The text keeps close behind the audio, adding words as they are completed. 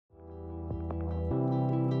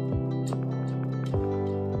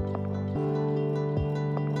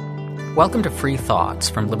Welcome to Free Thoughts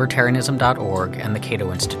from Libertarianism.org and the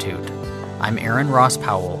Cato Institute. I'm Aaron Ross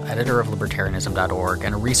Powell, editor of Libertarianism.org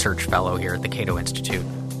and a research fellow here at the Cato Institute.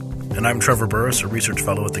 And I'm Trevor Burrus, a research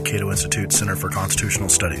fellow at the Cato Institute Center for Constitutional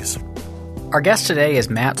Studies. Our guest today is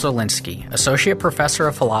Matt Zwolinski, Associate Professor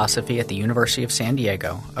of Philosophy at the University of San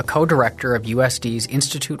Diego, a co-director of USD's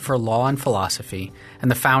Institute for Law and Philosophy,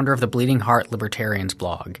 and the founder of the Bleeding Heart Libertarians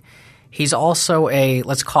blog. He's also a,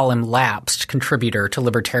 let's call him lapsed, contributor to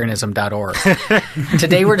Libertarianism.org.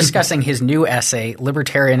 Today we're discussing his new essay,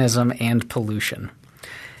 Libertarianism and Pollution.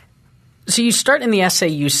 So you start in the essay,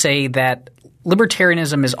 you say that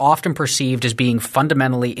libertarianism is often perceived as being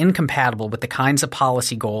fundamentally incompatible with the kinds of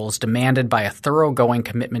policy goals demanded by a thoroughgoing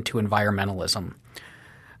commitment to environmentalism.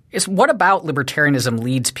 What about libertarianism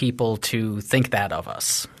leads people to think that of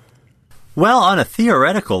us? Well, on a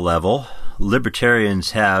theoretical level,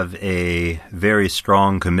 libertarians have a very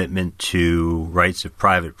strong commitment to rights of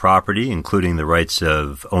private property, including the rights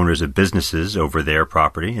of owners of businesses over their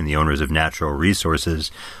property and the owners of natural resources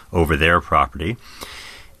over their property.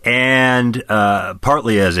 And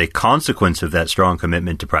partly as a consequence of that strong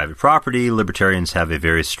commitment to private property, libertarians have a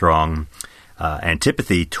very strong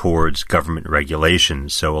antipathy towards government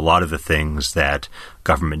regulations. So a lot of the things that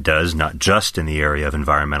government does, not just in the area of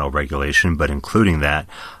environmental regulation, but including that,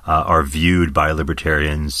 are viewed by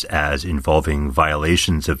libertarians as involving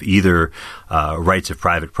violations of either rights of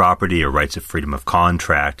private property or rights of freedom of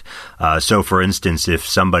contract. So, for instance, if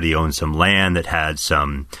somebody owns some land that had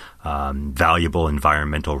some valuable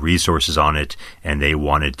environmental resources on it, and they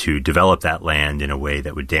wanted to develop that land in a way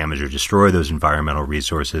that would damage or destroy those environmental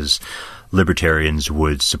resources, libertarians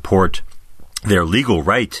would support their legal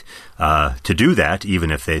right to do that,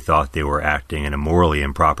 even if they thought they were acting in a morally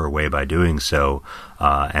improper way by doing so,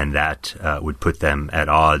 and that would put them at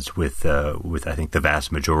odds with I think, the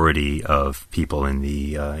vast majority of people in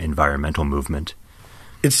the environmental movement.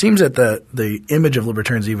 It seems that the image of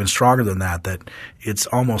libertarians is even stronger than that it's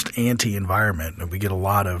almost anti-environment. And we get a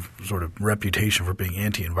lot of sort of reputation for being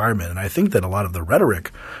anti-environment. And I think that a lot of the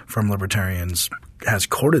rhetoric from libertarians has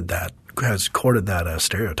courted that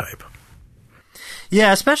stereotype.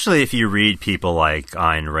 Yeah, especially if you read people like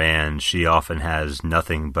Ayn Rand. She often has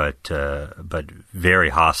nothing but very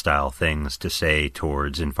hostile things to say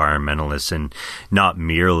towards environmentalists, and not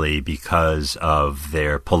merely because of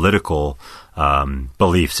their political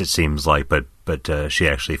beliefs, it seems like, but she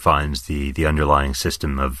actually finds the underlying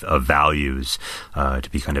system of values to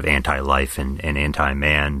be kind of anti-life and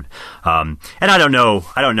anti-man. And I don't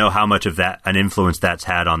know how much of that an influence that's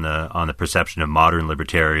had on the perception of modern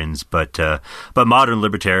libertarians, but modern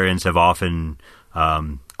libertarians have often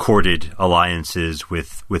courted alliances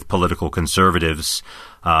with political conservatives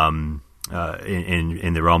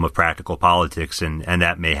in the realm of practical politics, and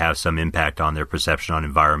that may have some impact on their perception on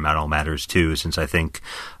environmental matters too, since I think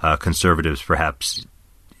conservatives perhaps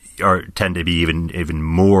tend to be even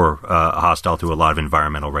more hostile to a lot of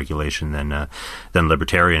environmental regulation than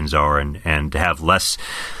libertarians are, and to have less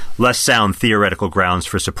sound theoretical grounds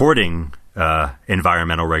for supporting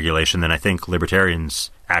environmental regulation than I think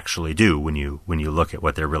libertarians actually do when you look at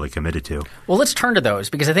what they're really committed to. Well, let's turn to those,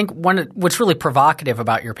 because I think what's really provocative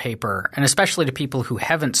about your paper, and especially to people who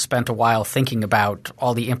haven't spent a while thinking about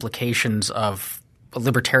all the implications of a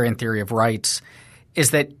libertarian theory of rights,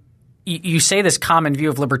 is that you say this common view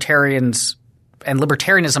of libertarians and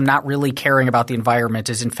libertarianism not really caring about the environment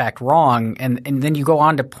is in fact wrong. And then you go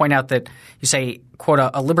on to point out that you say, quote,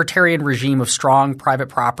 a libertarian regime of strong private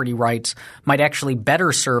property rights might actually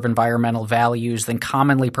better serve environmental values than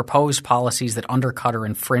commonly proposed policies that undercut or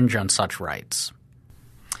infringe on such rights.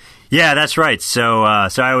 Yeah, that's right. So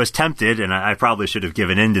I was tempted, and I probably should have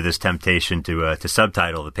given in to this temptation to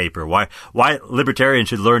subtitle the paper "Why Libertarians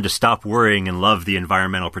Should Learn to Stop Worrying and Love the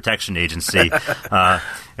Environmental Protection Agency,"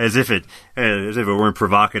 as if it weren't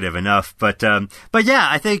provocative enough. But yeah,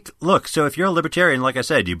 I think, look. So if you're a libertarian, like I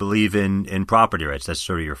said, you believe in property rights. That's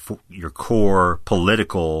sort of your core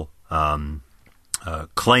political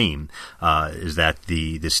claim is that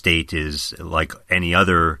the state is like any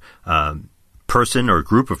other person or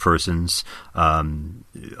group of persons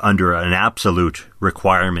under an absolute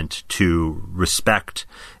requirement to respect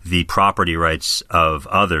the property rights of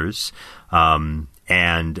others and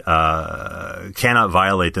cannot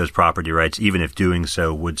violate those property rights, even if doing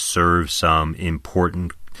so would serve some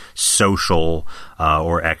important social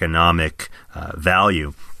or economic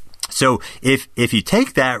value. So if you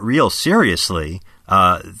take that real seriously,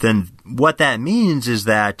 then what that means is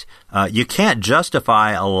that you can't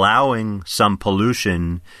justify allowing some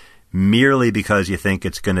pollution merely because you think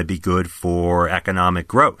it's going to be good for economic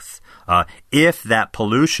growth. If that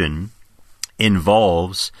pollution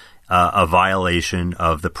involves a violation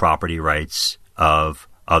of the property rights of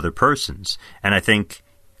other persons. And I think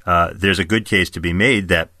there's a good case to be made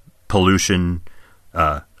that pollution,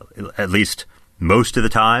 at least most of the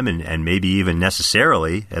time, and maybe even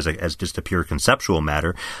necessarily as just a pure conceptual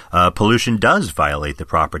matter, pollution does violate the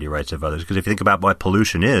property rights of others. Because if you think about what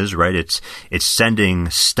pollution is, right, it's sending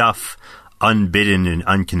stuff unbidden and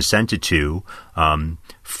unconsented to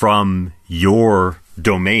from your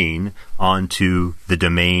domain onto the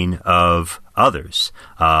domain of others.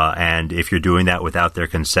 And if you're doing that without their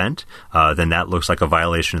consent, then that looks like a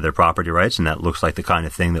violation of their property rights, and that looks like the kind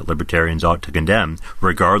of thing that libertarians ought to condemn,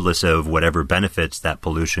 regardless of whatever benefits that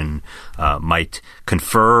pollution might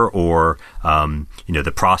confer, or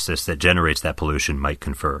the process that generates that pollution might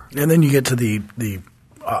confer. And then you get to the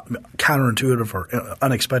counterintuitive or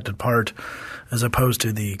unexpected part, as opposed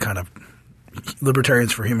to the kind of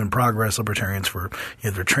libertarians for human progress, libertarians for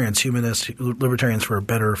either transhumanists, libertarians for a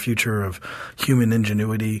better future of human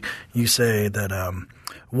ingenuity. You say that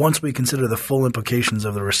once we consider the full implications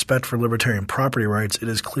of the respect for libertarian property rights, it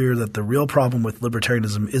is clear that the real problem with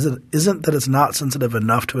libertarianism isn't that it's not sensitive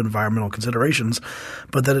enough to environmental considerations,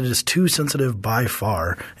 but that it is too sensitive by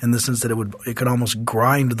far, in the sense that it could almost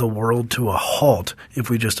grind the world to a halt if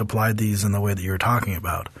we just applied these in the way that you were talking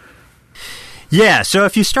about. Yeah, so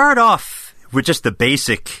if you start off with just the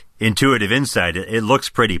basic intuitive insight, it looks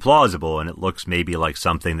pretty plausible, and it looks maybe like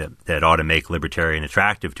something that ought to make libertarian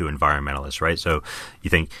attractive to environmentalists, right? So you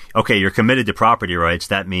think, okay, you're committed to property rights.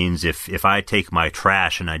 That means if I take my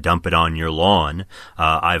trash and I dump it on your lawn,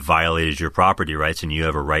 I've violated your property rights, and you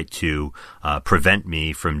have a right to prevent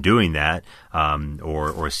me from doing that,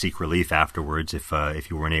 or seek relief afterwards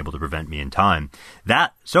if you weren't able to prevent me in time.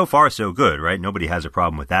 That, so far, so good, right? Nobody has a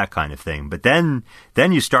problem with that kind of thing. But then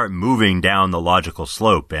you start moving down the logical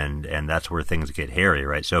slope, and that's where things get hairy,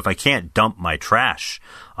 right? So if I can't dump my trash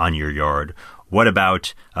on your yard, what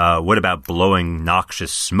about blowing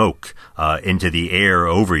noxious smoke into the air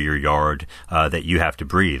over your yard that you have to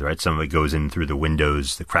breathe, right? Some of it goes in through the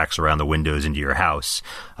windows, the cracks around the windows into your house.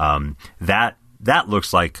 That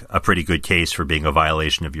looks like a pretty good case for being a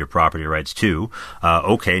violation of your property rights too.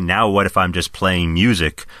 Okay, now what if I'm just playing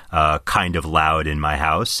music kind of loud in my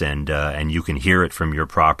house, and you can hear it from your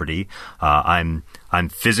property? I'm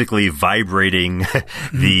physically vibrating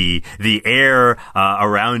the air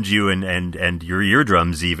around you and your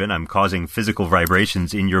eardrums even. I'm causing physical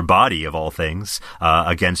vibrations in your body, of all things,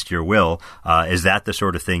 against your will. Is that the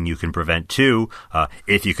sort of thing you can prevent too?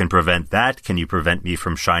 If you can prevent that, can you prevent me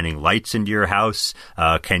from shining lights into your house?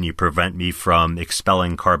 Can you prevent me from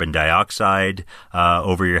expelling carbon dioxide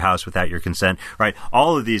over your house without your consent? Right?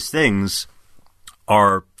 All of these things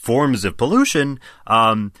are forms of pollution,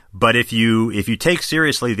 but if you take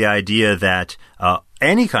seriously the idea that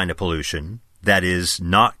any kind of pollution that is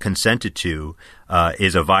not consented to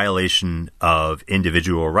is a violation of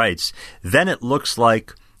individual rights, then it looks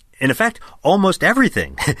like, in effect, almost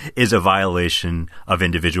everything is a violation of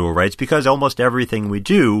individual rights, because almost everything we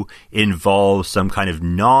do involves some kind of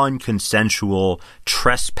non-consensual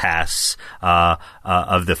trespass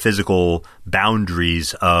of the physical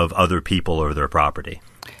boundaries of other people or their property.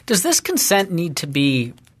 Does this consent need to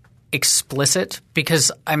be explicit?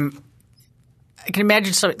 Because I can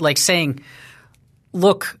imagine like saying,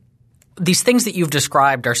 look, these things that you've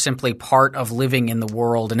described are simply part of living in the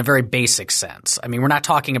world in a very basic sense. I mean, we're not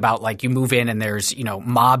talking about like you move in and there's,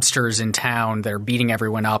 mobsters in town that are beating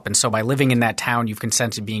everyone up, and so by living in that town you've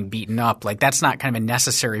consented to being beaten up. Like, that's not kind of a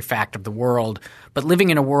necessary fact of the world. But living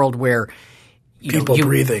in a world where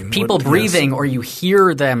people breathing or you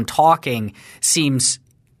hear them talking seems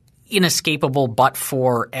inescapable but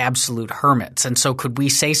for absolute hermits. And so could we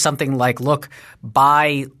say something like, look,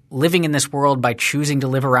 by living in this world, by choosing to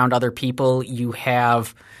live around other people, you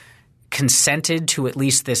have consented to at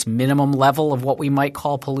least this minimum level of what we might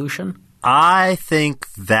call pollution? I think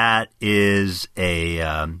that is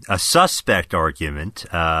a suspect argument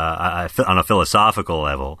on a philosophical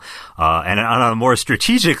level, and on a more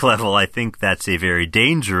strategic level, I think that's a very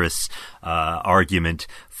dangerous argument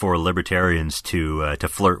for libertarians to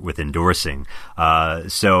flirt with endorsing.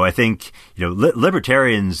 So I think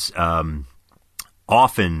libertarians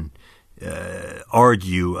often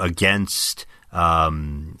argue against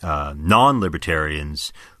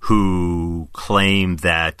non-libertarians who claim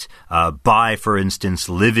that by, for instance,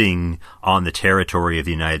 living on the territory of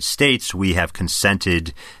the United States, we have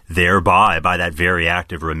consented thereby, by that very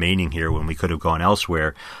act of remaining here when we could have gone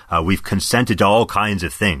elsewhere, we've consented to all kinds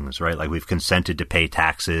of things, right? Like we've consented to pay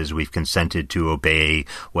taxes, we've consented to obey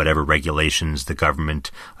whatever regulations the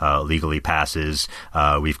government legally passes,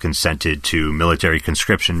 we've consented to military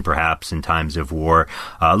conscription, perhaps, in times of war.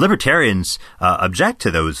 Libertarians object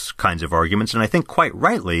to those kinds of arguments, and I think quite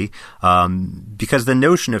rightly, because the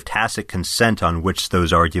notion of tacit consent on which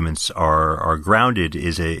those arguments are grounded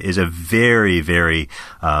is a very, very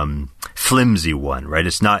flimsy one, right?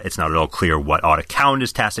 It's not at all clear what ought to count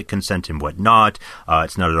as tacit consent and what not.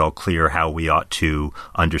 It's not at all clear how we ought to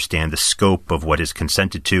understand the scope of what is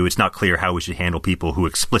consented to. It's not clear how we should handle people who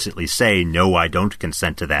explicitly say, no, I don't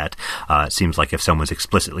consent to that. It seems like if someone's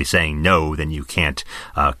explicitly saying no, then you can't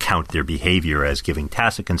count their behavior as giving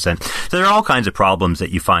tacit consent. So there are all kinds of problems that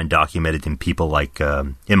you find documented in people like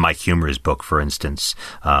in Mike Humer's book, for instance,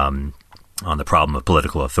 on the problem of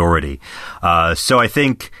political authority. So I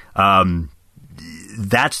think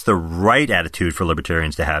that's the right attitude for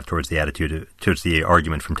libertarians to have towards the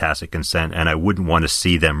argument from tacit consent, and I wouldn't want to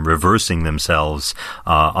see them reversing themselves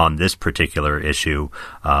on this particular issue.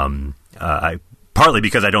 Partly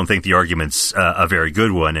because I don't think the argument's a very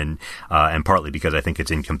good one, and partly because I think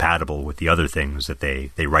it's incompatible with the other things that they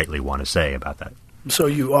rightly want to say about that. So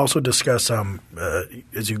you also discuss,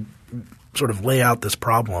 as you sort of lay out this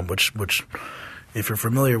problem, which if you're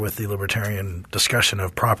familiar with the libertarian discussion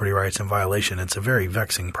of property rights and violation, it's a very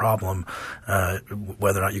vexing problem,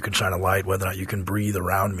 whether or not you can shine a light, whether or not you can breathe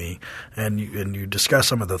around me. And you discuss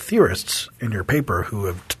some of the theorists in your paper who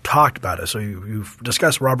have talked about it. So you've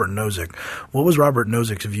discussed Robert Nozick. What was Robert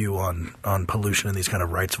Nozick's view on pollution and these kind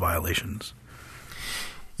of rights violations?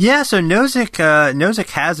 Yeah, so Nozick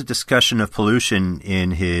has a discussion of pollution in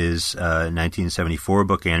his 1974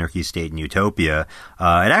 book, Anarchy, State, and Utopia.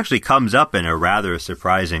 It actually comes up in a rather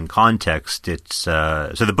surprising context.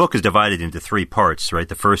 So the book is divided into three parts, right?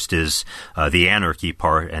 The first is the anarchy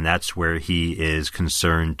part, and that's where he is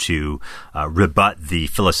concerned to rebut the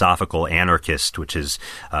philosophical anarchist, which is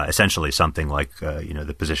essentially something like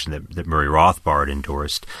the position that Murray Rothbard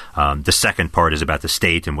endorsed. The second part is about the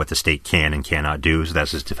state and what the state can and cannot do. So that's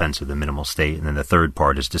his defense of the minimal state, and then the third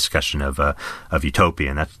part is discussion of Utopia,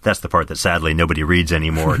 and that's the part that sadly nobody reads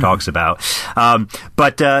anymore or talks about.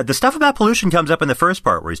 But the stuff about pollution comes up in the first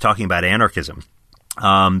part where he's talking about anarchism.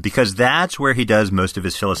 Because that's where he does most of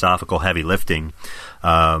his philosophical heavy lifting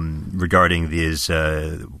regarding these,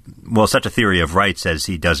 such a theory of rights as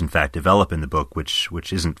he does in fact develop in the book, which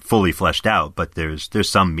isn't fully fleshed out, but there's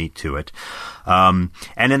some meat to it. And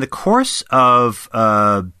in the course of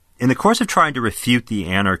trying to refute the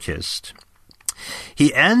anarchist,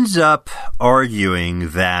 he ends up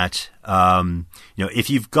arguing that if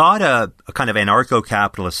you've got a kind of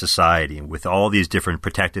anarcho-capitalist society with all these different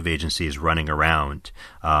protective agencies running around,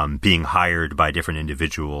 being hired by different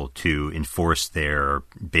individuals to enforce their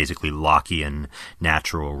basically Lockean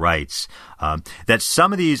natural rights, that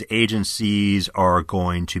some of these agencies are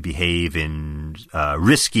going to behave in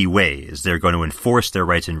risky ways. They're going to enforce their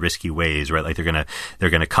rights in risky ways, right? Like they're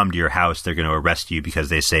gonna come to your house, they're going to arrest you because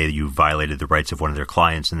they say you violated the rights of one of their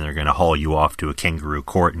clients, and they're going to haul you off to a kangaroo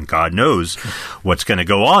court, and God knows what's going to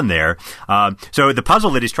go on there. So the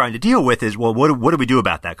puzzle that he's trying to deal with is, well, what do we do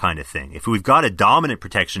about that kind of thing? If we've got a dominant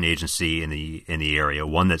protection agency in the area,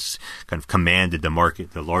 one that's kind of commanded the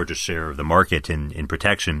market, the largest share of the market in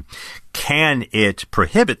protection, can it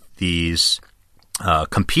prohibit these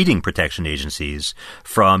competing protection agencies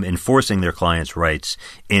from enforcing their clients' rights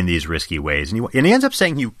in these risky ways? And he ends up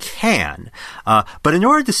saying you can. But in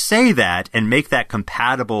order to say that and make that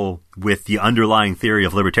compatible with the underlying theory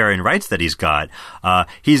of libertarian rights that he's got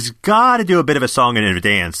to do a bit of a song and a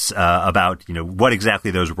dance about what exactly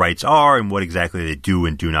those rights are and what exactly they do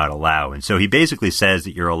and do not allow. And so he basically says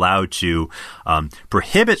that you're allowed to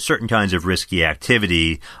prohibit certain kinds of risky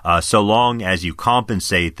activity so long as you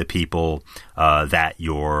compensate the people that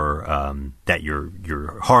you're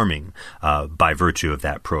harming by virtue of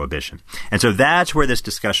that prohibition. And so that's where this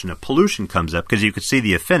discussion of pollution comes up, because you could see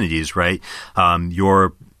the affinities, right?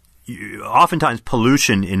 Oftentimes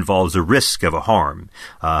pollution involves a risk of a harm.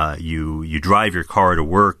 You drive your car to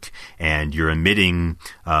work and you're emitting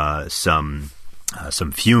some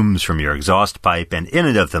fumes from your exhaust pipe, and in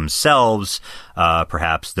and of themselves,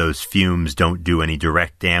 perhaps those fumes don't do any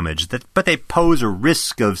direct damage, but they pose a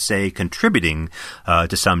risk of, say, contributing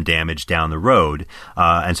to some damage down the road.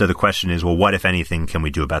 And so the question is, well, what, if anything, can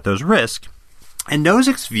we do about those risks? And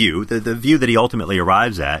Nozick's view, the view that he ultimately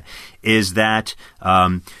arrives at, is that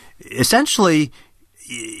essentially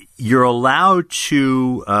you're allowed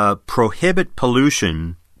to prohibit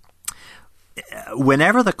pollution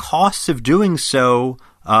whenever the costs of doing so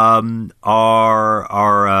are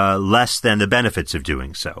less than the benefits of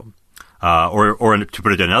doing so. Or to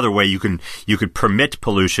put it another way, you could permit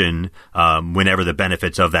pollution whenever the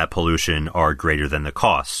benefits of that pollution are greater than the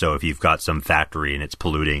cost. So if you've got some factory and it's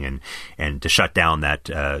polluting, and to shut down that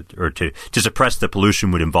or to suppress the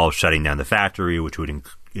pollution would involve shutting down the factory, which would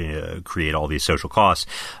create all these social costs,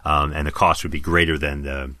 and the cost would be greater than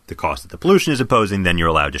the cost that the pollution is imposing, then you're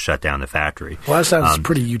allowed to shut down the factory. Well, that sounds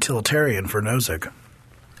pretty utilitarian for Nozick.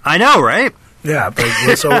 I know, right? Yeah,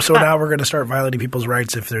 but so now we're going to start violating people's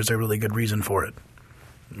rights if there's a really good reason for it.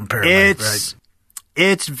 Apparently, right?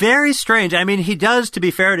 It's very strange. I mean, he does, to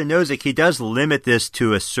be fair to Nozick, he does limit this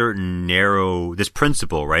to a certain this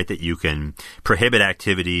principle, right? That you can prohibit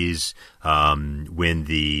activities when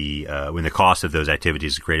the cost of those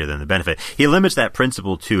activities is greater than the benefit. He limits that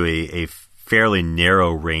principle to a fairly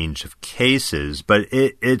narrow range of cases, but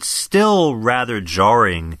it's still rather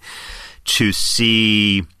jarring to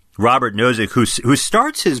see Robert Nozick, who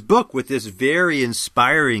starts his book with this very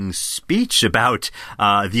inspiring speech about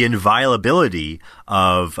the inviolability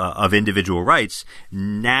of individual rights,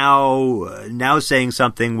 now saying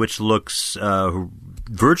something which looks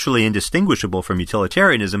virtually indistinguishable from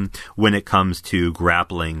utilitarianism when it comes to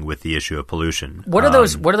grappling with the issue of pollution. What are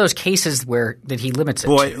those cases that he limits it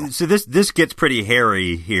to? So this gets pretty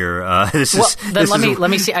hairy here. Let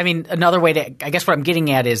me see. I mean, another way to – I guess what I'm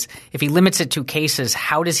getting at is if he limits it to cases,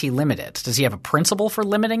 how does he limit it? Does he have a principle for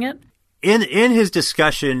limiting it? In his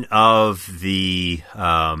discussion of the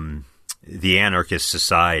anarchist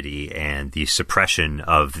society and the suppression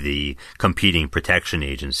of the competing protection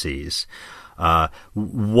agencies,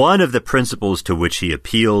 one of the principles to which he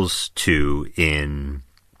appeals to in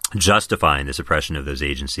justifying the suppression of those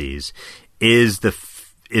agencies is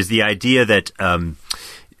the idea that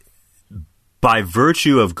by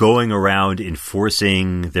virtue of going around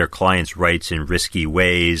enforcing their clients' rights in risky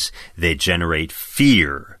ways, they generate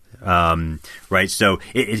fear. Right? So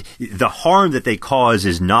the harm that they cause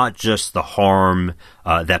is not just the harm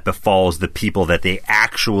that befalls the people that they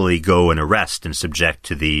actually go and arrest and subject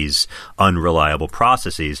to these unreliable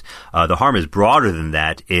processes. The harm is broader than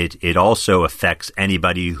that. It also affects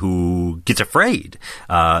anybody who gets afraid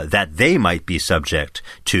that they might be subject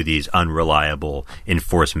to these unreliable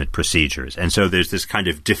enforcement procedures. And so there's this kind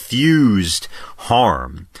of diffused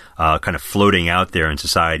harm kind of floating out there in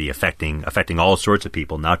society, affecting all sorts of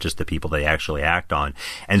people, not just the people they actually act on.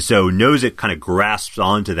 And so Nozick kind of grasps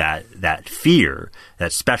onto that fear,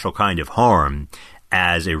 that special kind of harm,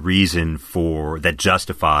 as a reason that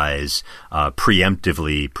justifies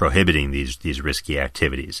preemptively prohibiting these risky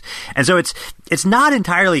activities. And so it's not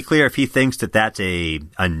entirely clear if he thinks that that's a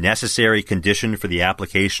necessary condition for the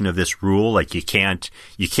application of this rule. Like you can't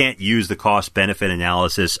use the cost benefit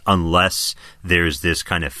analysis unless there's this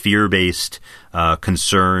kind of fear-based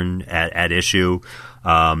concern at issue.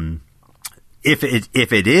 If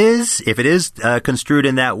it is construed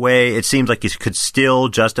in that way, it seems like it could still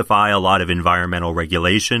justify a lot of environmental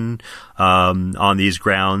regulation on these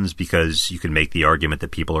grounds, because you can make the argument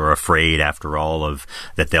that people are afraid, after all,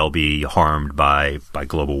 that they'll be harmed by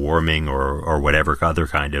global warming or whatever other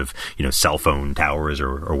kind of cell phone towers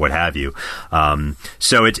or what have you.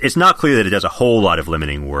 So it's not clear that it does a whole lot of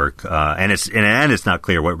limiting work, and it's not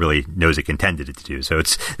clear what really Nozick intended it to do. So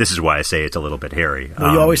this is why I say it's a little bit hairy.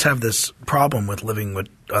 Well, you always have this problem with living with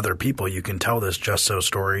other people. You can tell this just so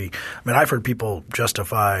story. I mean, I've heard people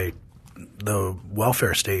justify the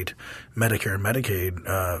welfare state, Medicare and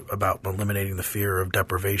Medicaid, about eliminating the fear of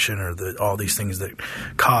deprivation or all these things that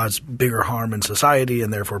cause bigger harm in society,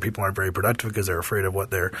 and therefore people aren't very productive because they're afraid of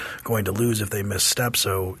what they're going to lose if they misstep.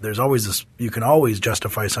 So there's always this – you can always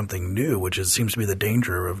justify something new, which seems to be the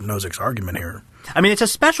danger of Nozick's argument here. I mean, it's a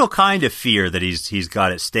special kind of fear that he's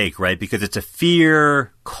got at stake, right? Because it's a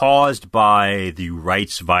fear caused by the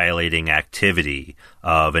rights-violating activity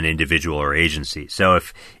of an individual or agency. So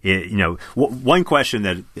if one question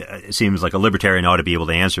that seems like a libertarian ought to be able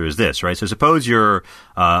to answer is this, right? So suppose you're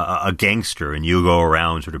a gangster and you go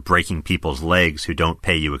around sort of breaking people's legs who don't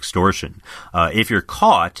pay you extortion. If you're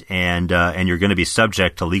caught and you're going to be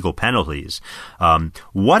subject to legal penalties,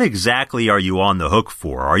 what exactly are you on the hook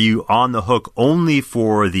for? Are you on the hook only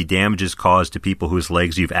for the damages caused to people whose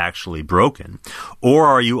legs you've actually broken? Or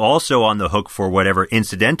are you also on the hook for whatever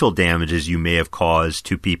incidental damages you may have caused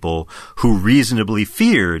to people who reasonably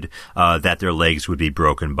feared that their legs would be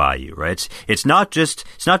broken by you, right? It's not just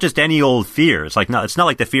any old fear. It's not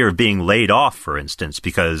like the fear of being laid off, for instance,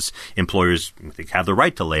 because employers have the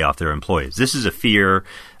right to lay off their employees. This is a fear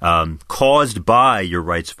caused by your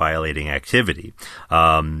rights violating activity.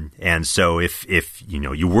 And so if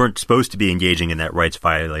you weren't supposed to be engaging in that rights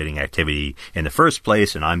violating activity in the first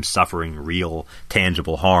place, and I'm suffering real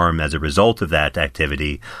tangible harm as a result of that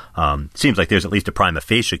activity, seems like there's at least a prima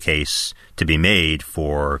facie case to be made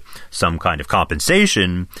for some kind of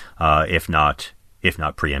compensation, if not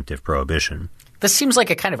preemptive prohibition. This seems like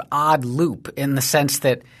a kind of odd loop in the sense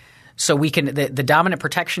that the Dominant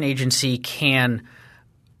Protection Agency can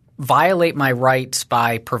violate my rights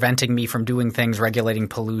by preventing me from doing things, regulating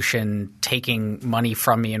pollution, taking money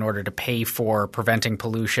from me in order to pay for preventing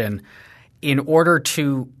pollution, in order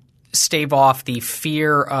to stave off the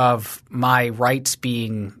fear of my rights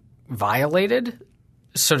being violated.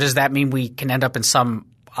 So does that mean we can end up in some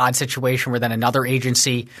odd situation where then another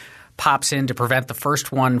agency pops in to prevent the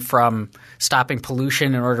first one from stopping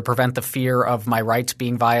pollution in order to prevent the fear of my rights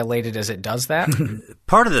being violated as it does that?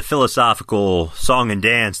 Part of the philosophical song and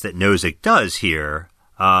dance that Nozick does here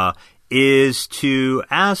is to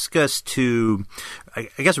ask us to, I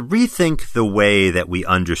guess, rethink the way that we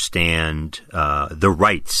understand the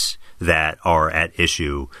rights that are at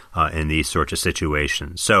issue in these sorts of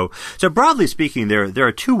situations. So broadly speaking, there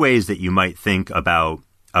are two ways that you might think about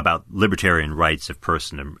libertarian rights of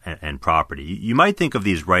person and property. You might think of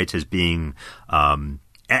these rights as being, and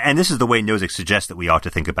this is the way Nozick suggests that we ought to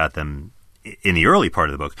think about them in the early part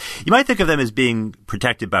of the book. You might think of them as being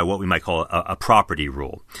protected by what we might call a property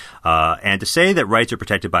rule. And to say that rights are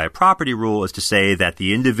protected by a property rule is to say that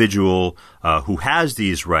the individual who has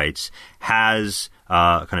these rights has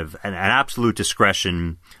kind of an absolute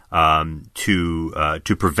discretion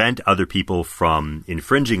to prevent other people from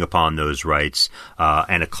infringing upon those rights,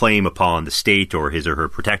 and a claim upon the state or his or her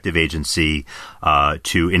protective agency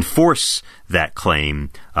to enforce that claim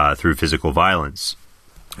through physical violence.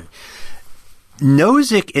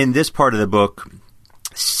 Nozick in this part of the book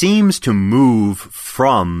seems to move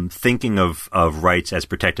from thinking of rights as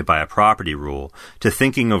protected by a property rule to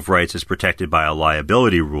thinking of rights as protected by a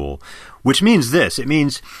liability rule, which means this. It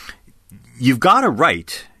means you've got a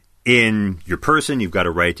right in your person, you've got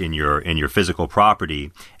a right in your physical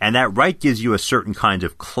property, and that right gives you a certain kind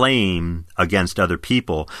of claim against other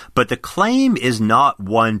people, but the claim is not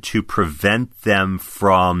one to prevent them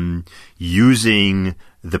from using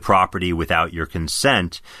the property without your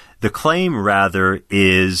consent. The claim, rather,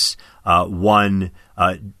 is one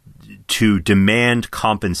to demand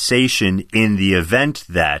compensation in the event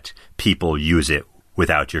that people use it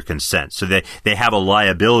without your consent. So they have a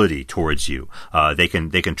liability towards you. They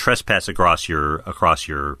can trespass across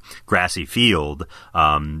your grassy field,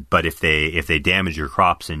 but if they damage your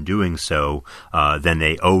crops in doing so, then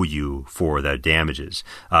they owe you for the damages.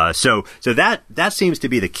 So that seems to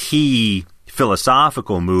be the key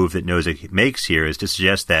philosophical move that Nozick makes here, is to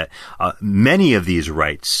suggest that many of these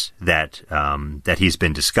rights that he's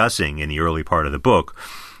been discussing in the early part of the book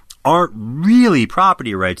aren't really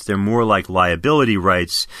property rights. They're more like liability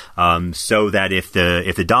rights, so that if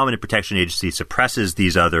the Dominant Protection Agency suppresses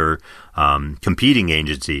these other competing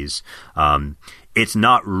agencies, it's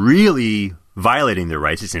not really violating their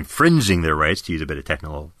rights; it's infringing their rights, to use a bit of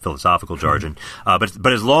technical philosophical jargon.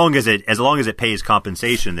 But as long as it pays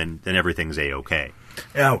compensation, then everything's a-okay.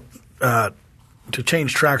 Now, to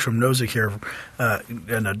change tracks from Nozick here,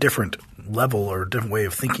 in a different level or a different way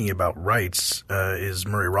of thinking about rights, is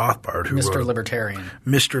Murray Rothbard, who Mr. Libertarian.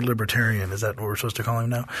 Mr. Libertarian, is that what we're supposed to call him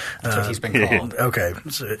now? That's what he's been called. Okay,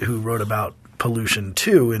 so, who wrote about pollution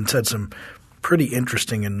too, and said some pretty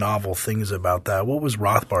interesting and novel things about that. What was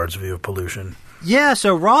Rothbard's view of pollution? Yeah,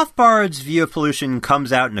 so Rothbard's view of pollution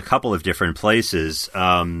comes out in a couple of different places.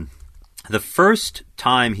 The first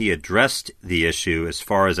time he addressed the issue, as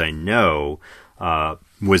far as I know,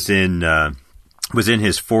 was in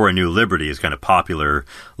his For a New Liberty, his kind of popular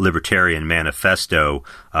libertarian manifesto,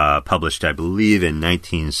 published, I believe, in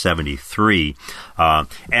 1973.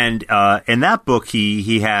 And in that book,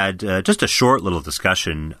 he had just a short little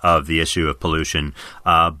discussion of the issue of pollution,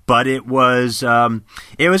 but it was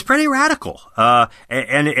pretty radical.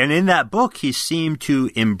 And in that book, he seemed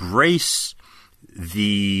to embrace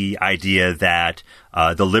the idea that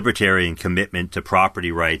the libertarian commitment to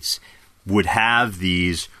property rights would have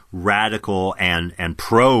these radical and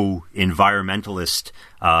pro-environmentalist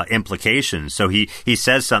implications. So he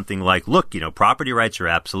says something like, look, property rights are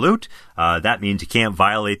absolute. That means you can't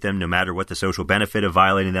violate them no matter what the social benefit of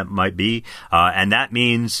violating them might be. And that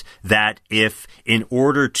means that if, in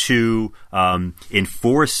order to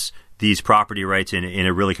enforce these property rights in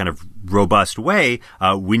a really kind of robust way,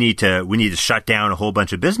 we need to shut down a whole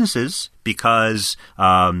bunch of businesses because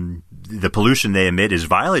the pollution they emit is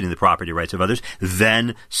violating the property rights of others,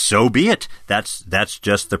 then so be it. That's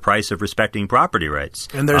just the price of respecting property rights.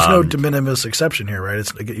 And there's no de minimis exception here, right?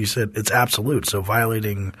 It's, like you said, it's absolute. So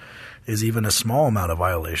violating is even a small amount of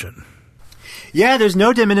violation. Yeah, there's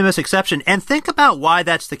no de minimis exception. And think about why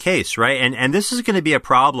that's the case, right? And this is going to be a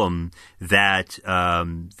problem that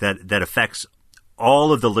affects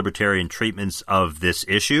all of the libertarian treatments of this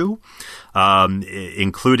issue,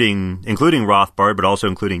 including Rothbard, but also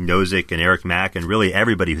including Nozick and Eric Mack and really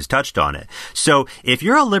everybody who's touched on it. So if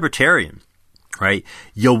you're a libertarian, right,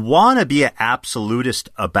 you'll want to be an absolutist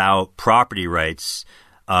about property rights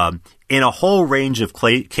in a whole range of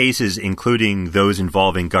cases, including those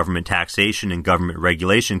involving government taxation and government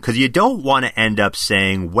regulation, because you don't want to end up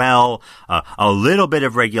saying, well, a little bit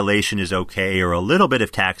of regulation is okay or a little bit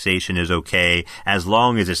of taxation is okay as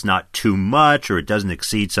long as it's not too much or it doesn't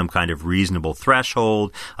exceed some kind of reasonable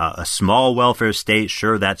threshold. A small welfare state,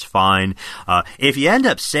 sure, that's fine. If you end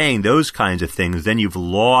up saying those kinds of things, then you've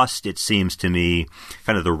lost, it seems to me,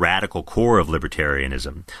 kind of the radical core of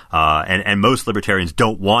libertarianism. And most libertarians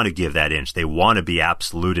don't want to give that inch. They want to be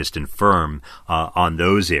absolutist and firm on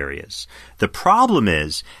those areas. The problem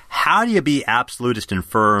is, how do you be absolutist and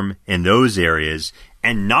firm in those areas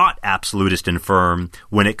and not absolutist and firm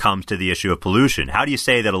when it comes to the issue of pollution? How do you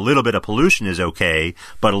say that a little bit of pollution is okay,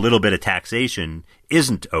 but a little bit of taxation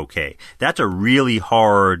isn't okay? That's a really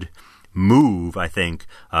hard move, I think,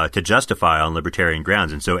 to justify on libertarian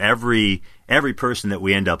grounds. And so every person that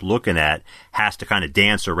we end up looking at has to kind of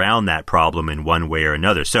dance around that problem in one way or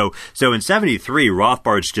another. So in 73,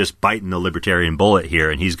 Rothbard's just biting the libertarian bullet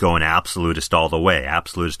here, and he's going absolutist all the way,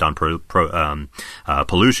 absolutist on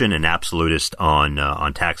pollution and absolutist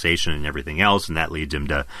on taxation and everything else, and that leads him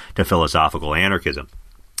to philosophical anarchism.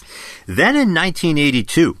 Then in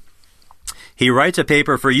 1982, he writes a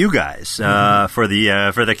paper for you guys, for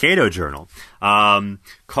the Cato Journal,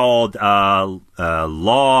 called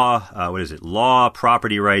Law,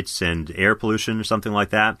 Property Rights, and Air Pollution, or something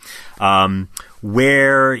like that,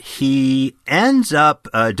 where he ends up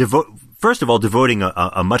first of all devoting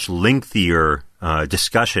a much lengthier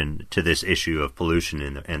discussion to this issue of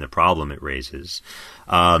pollution and the problem it raises,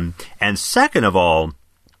 and second of all,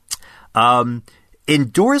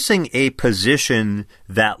 endorsing a position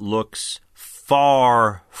that looks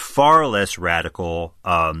far less radical,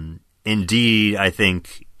 indeed, I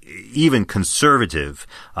think, even conservative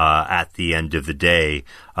at the end of the day,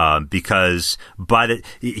 because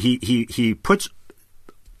he puts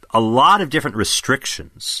a lot of different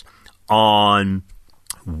restrictions on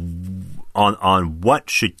what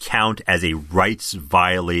should count as a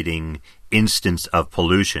rights-violating instance of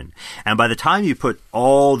pollution. And by the time you put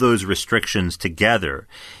all those restrictions together,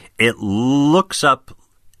 it looks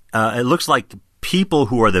like people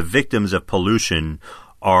who are the victims of pollution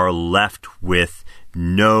are left with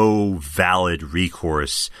no valid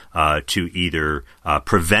recourse to either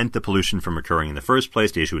prevent the pollution from occurring in the first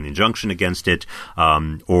place, to issue an injunction against it,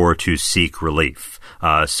 or to seek relief.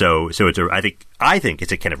 So it's I think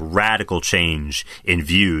it's a kind of radical change in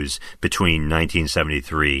views between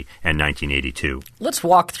 1973 and 1982. Let's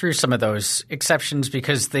walk through some of those exceptions,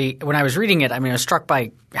 because when I was reading it, I was struck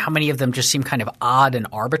by how many of them just seem kind of odd and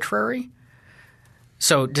arbitrary.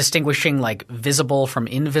 So distinguishing like visible from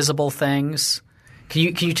invisible things. Can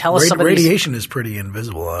you tell us some of these? Radiation is pretty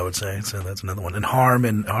invisible, I would say. So that's another one. And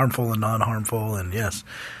harmful and non-harmful. And yes,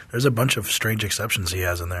 there's a bunch of strange exceptions he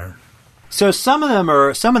has in there. So some of them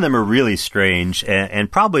are really strange, and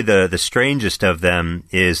probably the strangest of them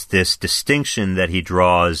is this distinction that he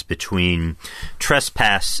draws between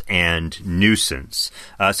trespass and nuisance.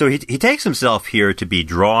 So he takes himself here to be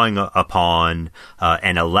drawing upon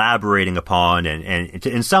and elaborating upon and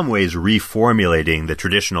in some ways reformulating the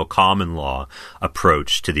traditional common law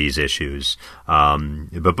approach to these issues.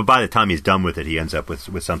 But by the time he's done with it, he ends up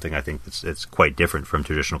with something I think that's quite different from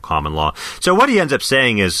traditional common law. So what he ends up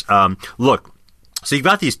saying is, look, so you've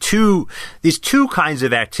got these two kinds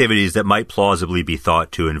of activities that might plausibly be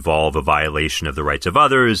thought to involve a violation of the rights of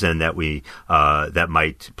others, and that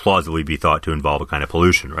might plausibly be thought to involve a kind of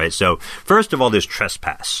pollution, right? So first of all, there's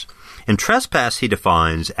trespass. And trespass he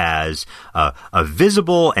defines as a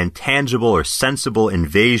visible and tangible or sensible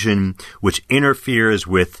invasion which interferes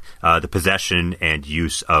with the possession and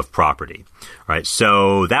use of property. Right,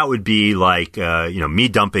 so that would be like me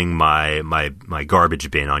dumping my garbage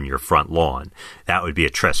bin on your front lawn. That would be a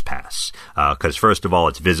trespass because first of all,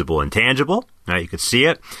 it's visible and tangible. Right? You could see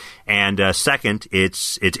it. And second,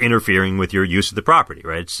 it's interfering with your use of the property,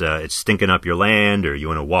 right? It's stinking up your land, or you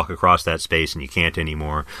want to walk across that space and you can't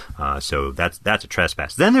anymore. So that's a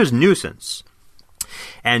trespass. Then there's nuisance.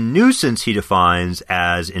 And nuisance he defines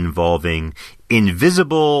as involving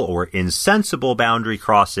invisible or insensible boundary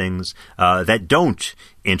crossings that don't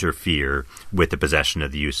interfere with the possession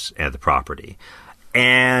of the use of the property.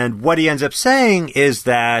 And what he ends up saying is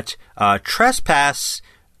that trespass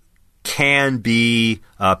can be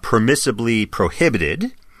permissibly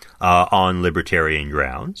prohibited on libertarian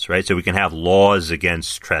grounds, right? So we can have laws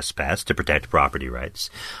against trespass to protect property rights,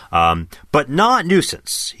 but not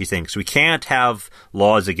nuisance. He thinks we can't have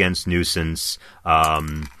laws against nuisance.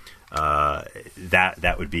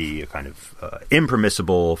 That would be a kind of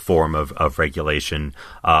impermissible form of regulation.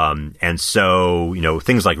 And so,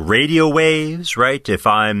 things like radio waves, right? If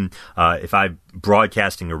I'm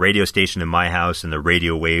broadcasting a radio station in my house and the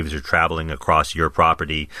radio waves are traveling across your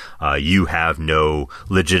property, you have no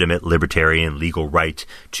legitimate libertarian legal right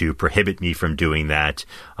to prohibit me from doing that.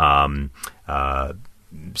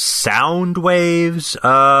 Sound waves,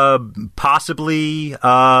 possibly,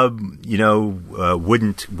 wouldn't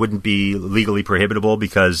be legally prohibitable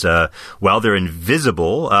because, they're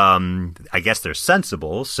invisible. I guess they're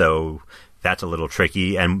sensible, so that's a little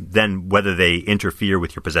tricky. And then whether they interfere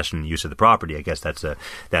with your possession and use of the property, I guess that's a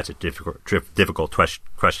difficult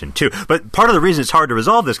question too. But part of the reason it's hard to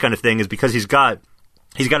resolve this kind of thing is because he's got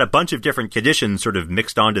a bunch of different conditions sort of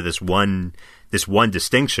mixed onto this one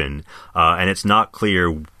distinction, and it's not clear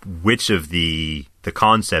which of the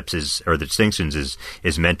concepts or the distinctions is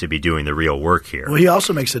meant to be doing the real work here. Well, he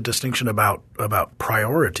also makes a distinction about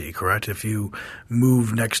priority, correct? If you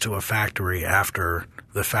move next to a factory after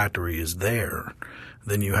the factory is there,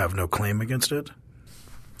 then you have no claim against it?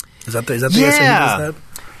 Is that the essay he does that?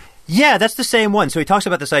 Yeah, that's the same one. So he talks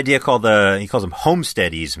about this idea he calls them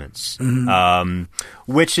homestead easements,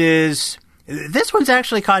 which is this one's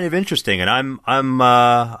actually kind of interesting, and I'm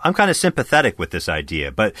kind of sympathetic with this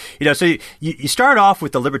idea. But so you start off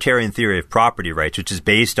with the libertarian theory of property rights, which is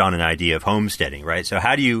based on an idea of homesteading, right? So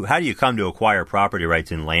how do you come to acquire property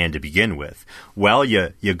rights in land to begin with? Well,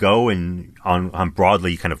 you go and on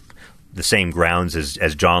broadly kind of the same grounds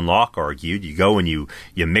as John Locke argued. You go and you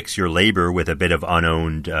mix your labor with a bit of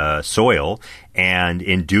unowned soil, and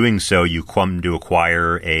in doing so, you come to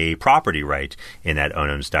acquire a property right in that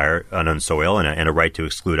unowned soil and a right to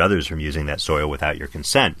exclude others from using that soil without your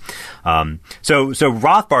consent. So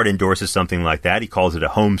Rothbard endorses something like that. He calls it a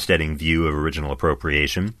homesteading view of original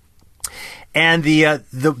appropriation, and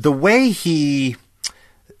the way he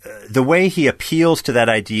appeals to that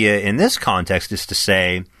idea in this context is to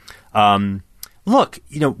say, look,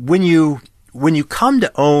 when you come to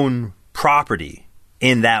own property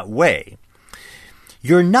in that way,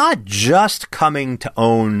 you're not just coming to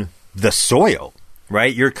own the soil,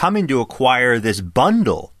 right? You're coming to acquire this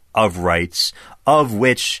bundle of rights, of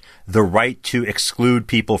which the right to exclude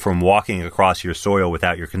people from walking across your soil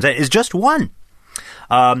without your consent is just one.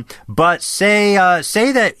 But say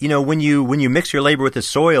that, when you mix your labor with the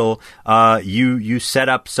soil, you set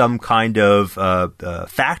up some kind of,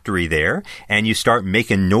 factory there, and you start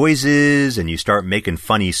making noises and you start making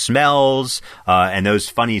funny smells, and those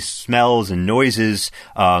funny smells and noises,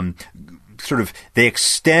 they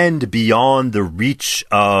extend beyond the reach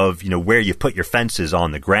of, where you put your fences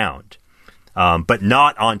on the ground. But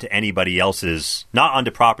not onto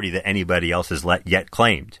property that anybody else has yet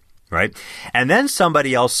claimed. Right? And then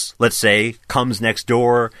somebody else, let's say, comes next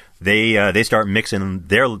door. They start mixing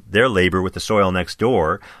their labor with the soil next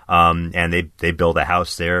door, and they build a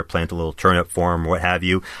house there, plant a little turnip farm, what have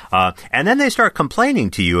you. And then they start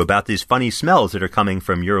complaining to you about these funny smells that are coming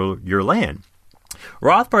from your land.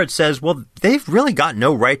 Rothbard says, well, they've really got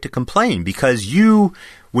no right to complain because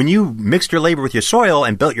when you mixed your labor with your soil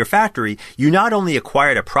and built your factory, you not only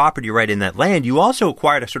acquired a property right in that land, you also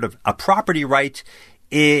acquired a property right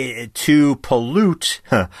to pollute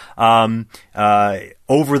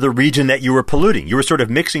over the region that you were polluting. You were sort of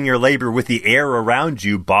mixing your labor with the air around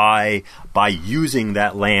you by using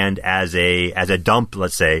that land as a dump,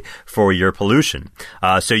 let's say, for your pollution.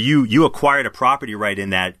 So you acquired a property right in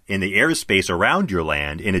the airspace around your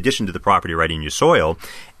land, in addition to the property right in your soil,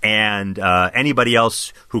 and anybody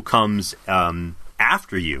else who comes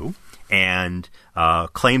after you and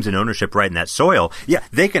claims an ownership right in that soil, yeah,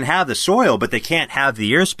 they can have the soil, but they can't have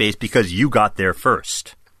the airspace because you got there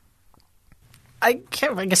first. I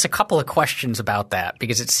guess a couple of questions about that,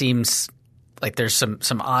 because it seems like there's some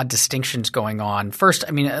odd distinctions going on. First,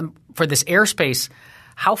 for this airspace,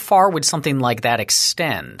 how far would something like that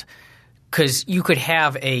extend? because you could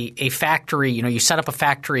have a factory. You set up a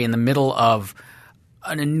factory in the middle of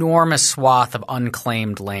an enormous swath of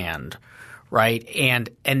unclaimed land, right? And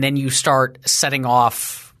then you start setting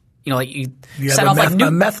off. You set off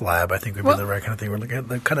a meth lab, I think would be the right kind of thing. We're looking at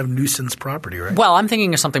the kind of nuisance property, right? Well, I'm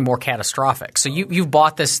thinking of something more catastrophic. So you've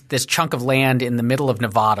bought this chunk of land in the middle of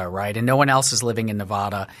Nevada, right? And no one else is living in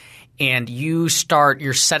Nevada. And you're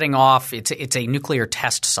setting off – it's a nuclear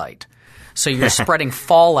test site. So you're spreading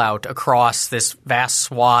fallout across this vast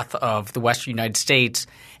swath of the western United States,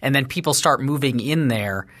 and then people start moving in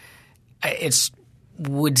there.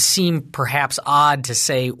 Would seem perhaps odd to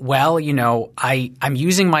say, well, I'm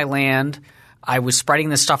using my land. I was spreading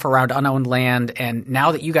this stuff around unowned land, and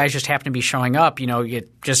now that you guys just happen to be showing up, you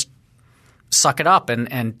just suck it up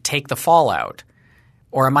and take the fallout.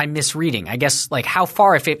 Or am I misreading? I guess how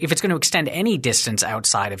far, if it's going to extend any distance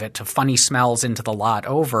outside of it to funny smells into the lot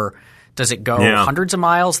over, does it go hundreds of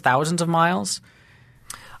miles, thousands of miles?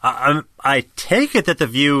 I take it that the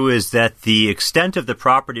view is that the extent of the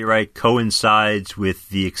property right coincides with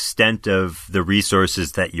the extent of the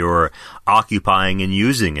resources that you're occupying and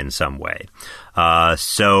using in some way.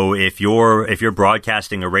 So if you're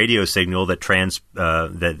broadcasting a radio signal that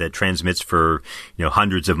transmits for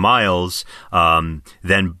hundreds of miles,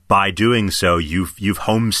 then by doing so you've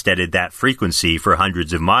homesteaded that frequency for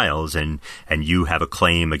hundreds of miles, and you have a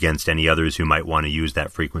claim against any others who might want to use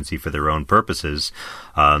that frequency for their own purposes.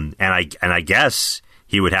 And I guess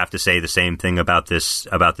he would have to say the same thing about this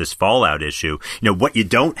fallout issue. What you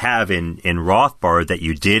don't have in Rothbard that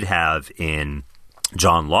you did have in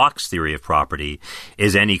John Locke's theory of property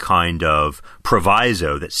is any kind of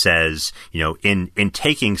proviso that says, in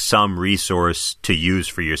taking some resource to use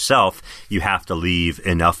for yourself, you have to leave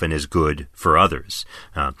enough and as good for others.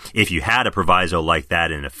 If you had a proviso like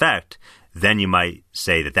that in effect, then you might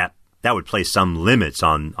say that would place some limits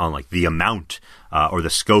on the amount or the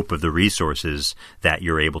scope of the resources that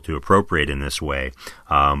you're able to appropriate in this way.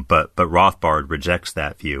 But Rothbard rejects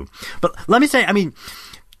that view. But let me say,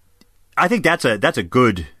 I think that's a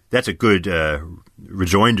good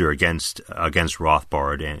rejoinder against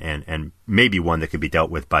Rothbard, and maybe one that could be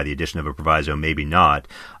dealt with by the addition of a proviso, maybe not.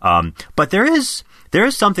 But there is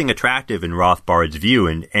something attractive in Rothbard's view,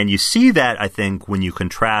 and you see that, I think, when you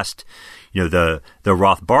contrast the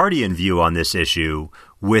Rothbardian view on this issue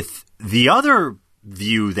with the other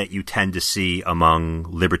view that you tend to see among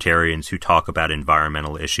libertarians who talk about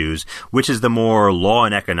environmental issues, which is the more law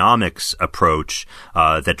and economics approach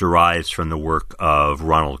that derives from the work of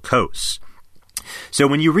Ronald Coase. So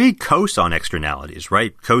when you read Coase on externalities,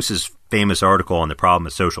 right, Coase's famous article on the problem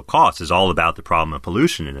of social costs is all about the problem of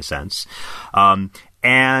pollution in a sense.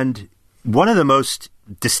 And one of the most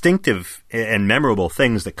distinctive and memorable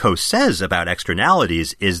things that Coase says about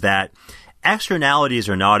externalities is that externalities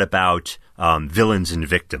are not about villains and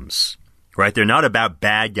victims, right? They're not about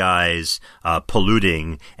bad guys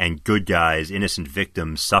polluting and good guys, innocent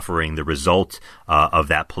victims, suffering the result of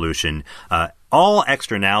that pollution. All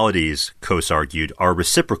externalities, Coase argued, are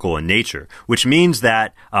reciprocal in nature, which means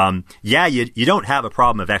that, you don't have a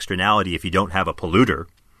problem of externality if you don't have a polluter.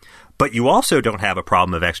 But you also don't have a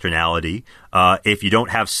problem of externality if you don't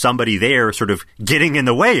have somebody there sort of getting in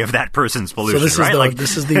the way of that person's pollution. So this right?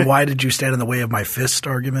 This is the why did you stand in the way of my fist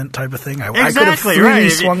argument type of thing. I exactly, could have freely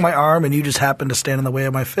right. swung my arm and you just happened to stand in the way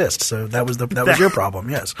of my fist. So that was your problem.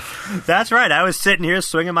 Yes, that's right. I was sitting here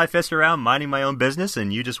swinging my fist around, minding my own business,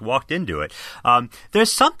 and you just walked into it.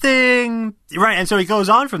 There's something right, and so he goes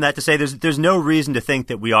on from that to say there's no reason to think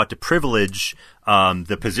that we ought to privilege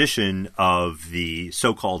the position of the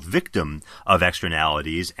so-called victim of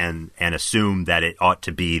externalities and assume that it ought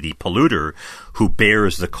to be the polluter who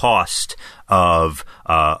bears the cost of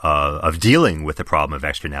dealing with the problem of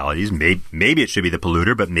externalities. Maybe it should be the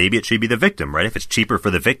polluter, but maybe it should be the victim, right? If it's cheaper for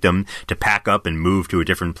the victim to pack up and move to a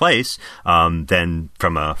different place, then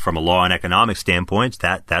from a law and economic standpoint,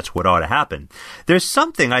 that's what ought to happen. There's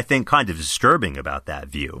something I think kind of disturbing about that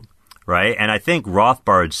view. Right. And I think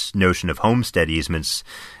Rothbard's notion of homestead easements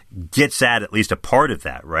gets at least a part of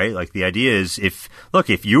that. Right. Like the idea is if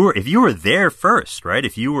you were there first. Right.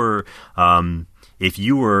 If you were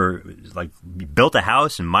like built a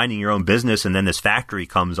house and minding your own business and then this factory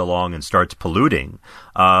comes along and starts polluting,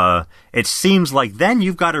 it seems like then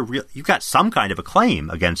you've got some kind of a claim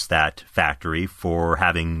against that factory for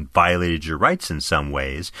having violated your rights in some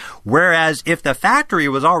ways. Whereas if the factory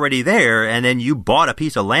was already there and then you bought a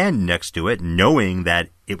piece of land next to it knowing that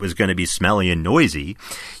it was going to be smelly and noisy,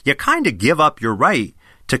 you kind of give up your right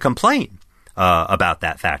to complain about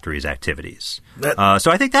that factory's activities.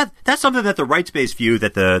 So I think that's something that the rights-based view,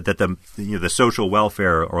 that the social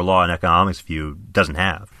welfare or law and economics view doesn't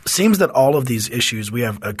have. Seems that all of these issues, we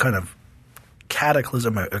have a kind of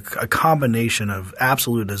cataclysm, a combination of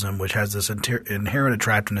absolutism, which has this inherent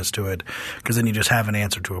attractiveness to it, because then you just have an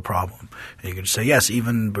answer to a problem. And you can just say, yes,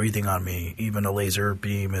 even breathing on me, even a laser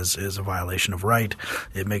beam is a violation of right.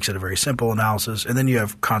 It makes it a very simple analysis. And then you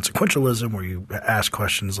have consequentialism, where you ask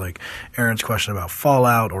questions like Aaron's question about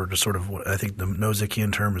fallout, or just sort of what I think the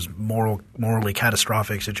Nozickian term is morally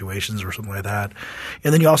catastrophic situations or something like that.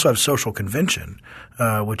 And then you also have social convention,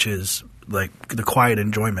 which is like the quiet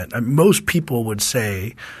enjoyment. Most people would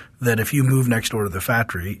say that if you move next door to the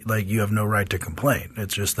factory, like, you have no right to complain.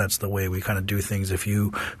 It's just that's the way we kind of do things if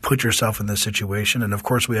you put yourself in this situation. And of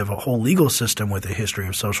course, we have a whole legal system with a history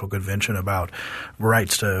of social convention about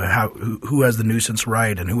rights to who has the nuisance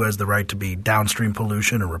right and who has the right to be downstream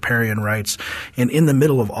pollution or riparian rights. And in the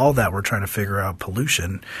middle of all that, we're trying to figure out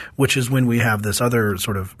pollution, which is when we have this other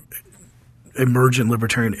sort of emergent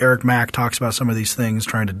libertarian. Eric Mack talks about some of these things,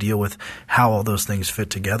 trying to deal with how all those things fit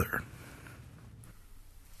together.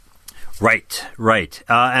 Right.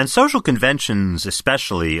 And social conventions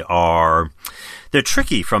especially they're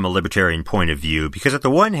tricky from a libertarian point of view, because at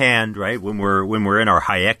the one hand, right, when we're in our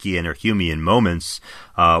Hayekian or Humean moments,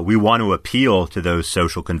 we want to appeal to those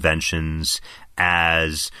social conventions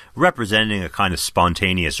as representing a kind of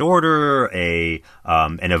spontaneous order, an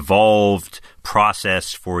evolved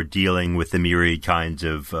process for dealing with the myriad kinds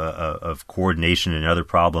of coordination and other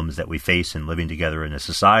problems that we face in living together in a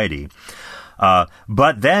society.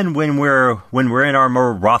 But then when we're in our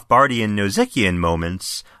more Rothbardian, Nozickian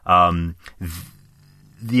moments,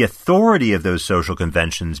 the authority of those social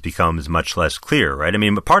conventions becomes much less clear, right? I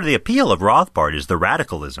mean, but part of the appeal of Rothbard is the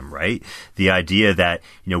radicalism, right? The idea that,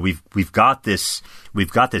 we've got this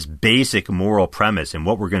basic moral premise, and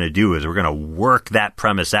what we're going to do is we're going to work that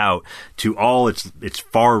premise out to all its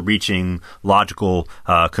far-reaching logical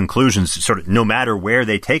conclusions, sort of no matter where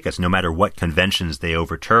they take us, no matter what conventions they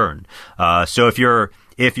overturn. So if you're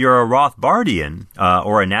a Rothbardian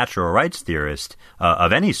or a natural rights theorist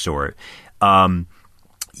of any sort,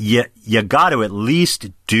 you got to at least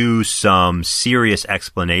do some serious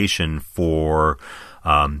explanation for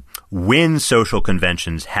when social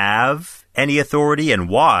conventions have any authority and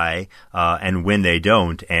why, and when they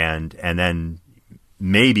don't, and then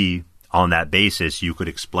maybe on that basis you could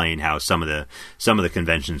explain how some of the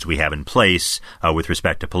conventions we have in place with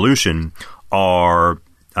respect to pollution are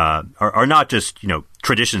not just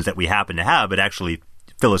traditions that we happen to have, but actually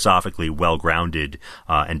philosophically well-grounded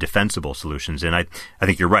and defensible solutions. And I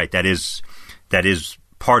think you're right. That is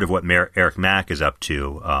part of what Eric Mack is up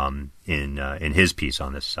to in his piece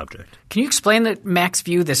on this subject. Can you explain Mack's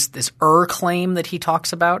view, this claim that he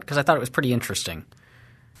talks about? Because I thought it was pretty interesting.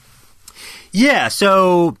 Yeah.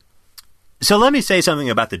 So let me say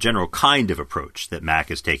something about the general kind of approach that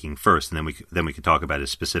Mack is taking first, and then we can talk about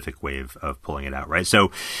his specific way of pulling it out. Right.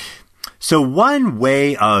 So one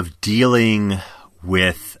way of dealing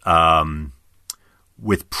with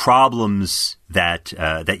problems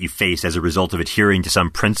that you face as a result of adhering to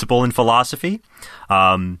some principle in philosophy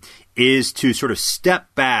is to sort of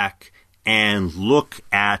step back and look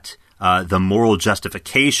at the moral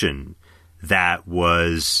justification that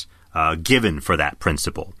was given for that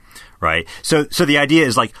principle. Right. So the idea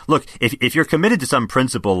is like, look, if you're committed to some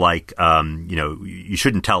principle like, you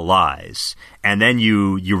shouldn't tell lies, and then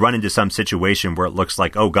you run into some situation where it looks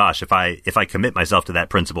like, oh gosh, if I commit myself to that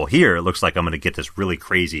principle here, it looks like I'm going to get this really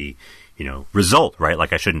crazy, result, right?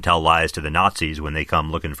 Like I shouldn't tell lies to the Nazis when they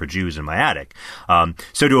come looking for Jews in my attic.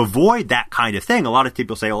 So to avoid that kind of thing, a lot of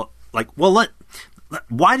people say,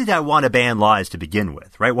 why did I want to ban lies to begin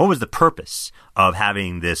with, right? What was the purpose of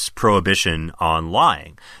having this prohibition on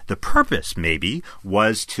lying? The purpose maybe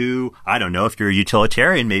was to, I don't know, if you're a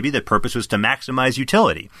utilitarian, maybe the purpose was to maximize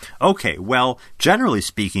utility. Okay, well, generally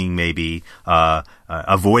speaking, maybe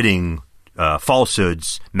avoiding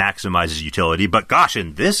falsehoods maximizes utility, but gosh,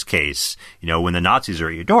 in this case, when the Nazis are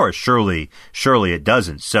at your door, surely it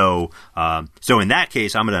doesn't. So in that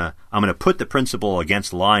case, I'm gonna put the principle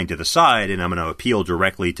against lying to the side, and I'm gonna appeal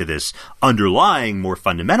directly to this underlying, more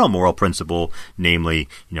fundamental moral principle, namely,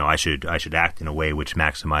 I should act in a way which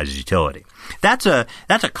maximizes utility. That's a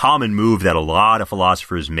common move that a lot of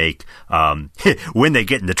philosophers make when they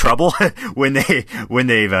get into trouble, when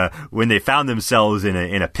they found themselves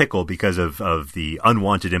in a pickle because of the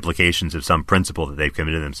unwanted implications of some principle that they've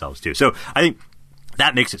committed themselves to. So I think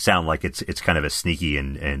that makes it sound like it's kind of a sneaky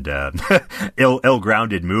and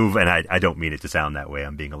ill-grounded move, and I don't mean it to sound that way.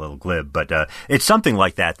 I'm being a little glib, but it's something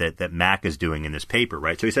like that Mack is doing in this paper,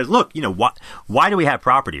 right? So he says, look, why do we have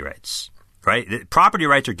property rights, right? Property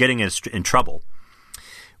rights are getting us in trouble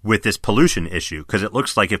with this pollution issue, because it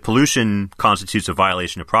looks like if pollution constitutes a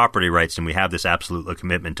violation of property rights and we have this absolute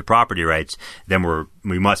commitment to property rights, then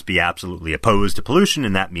we must be absolutely opposed to pollution,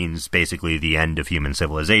 and that means basically the end of human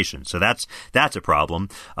civilization. So that's a problem.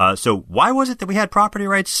 So why was it that we had property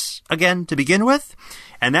rights again to begin with?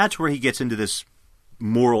 And that's where he gets into this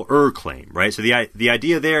moral claim, right? So the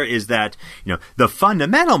idea there is that, the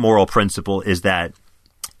fundamental moral principle is that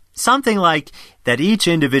something like that each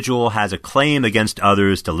individual has a claim against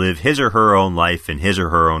others to live his or her own life in his or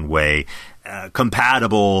her own way,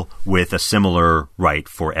 compatible with a similar right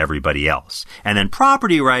for everybody else. And then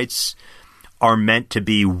property rights are meant to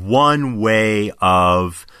be one way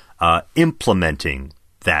of implementing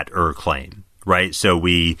that claim. Right, so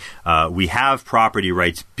we have property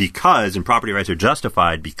rights and property rights are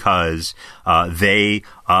justified because they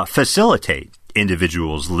facilitate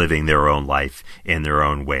individuals living their own life in their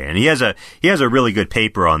own way. And he has a really good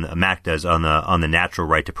paper Mack does on the natural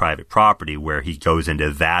right to private property, where he goes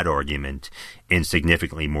into that argument in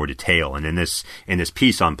significantly more detail. And in this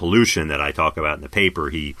piece on pollution that I talk about in the paper,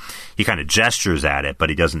 he kind of gestures at it, but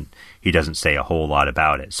he doesn't say a whole lot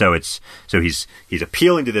about it. So he's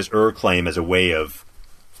appealing to this claim as a way of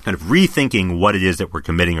kind of rethinking what it is that we're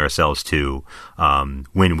committing ourselves to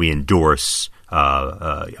when we endorse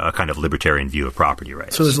a kind of libertarian view of property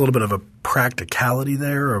rights. So there's a little bit of a practicality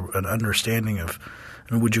there, or an understanding of,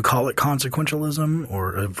 would you call it consequentialism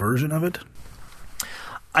or a version of it?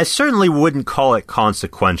 I certainly wouldn't call it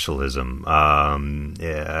consequentialism,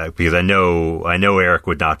 because I know Eric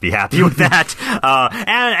would not be happy with that,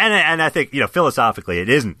 and I think philosophically it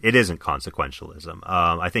isn't consequentialism.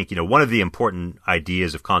 I think one of the important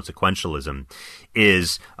ideas of consequentialism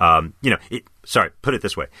is put it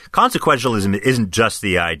this way: consequentialism isn't just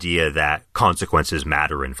the idea that consequences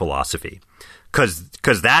matter in philosophy,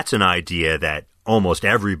 because that's an idea that almost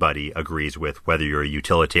everybody agrees with, whether you're a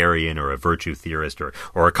utilitarian or a virtue theorist or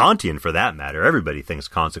a Kantian for that matter. Everybody thinks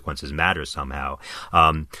consequences matter somehow.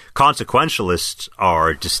 Consequentialists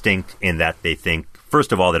are distinct in that they think,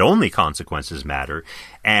 first of all, that only consequences matter,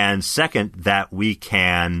 and second, that we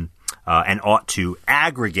can and ought to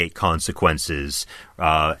aggregate consequences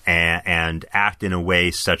and act in a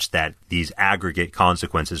way such that these aggregate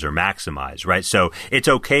consequences are maximized, right? So it's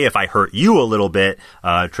okay if I hurt you a little bit,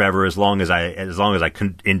 Trevor, as long as I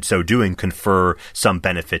in so doing confer some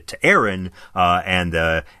benefit to Aaron, and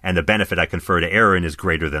the benefit I confer to Aaron is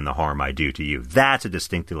greater than the harm I do to you. That's a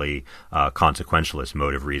distinctly consequentialist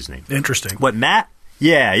mode of reasoning. Interesting.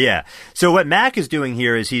 Yeah. So what Mack is doing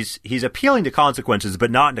here is he's appealing to consequences, but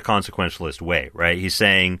not in a consequentialist way, right? He's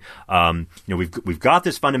saying, we've got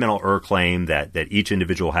this fundamental claim that each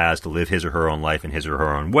individual has to live his or her own life in his or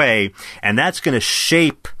her own way, and that's going to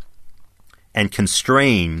shape and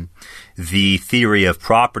constrain the theory of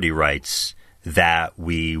property rights that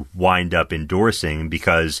we wind up endorsing,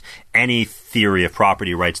 because any theory of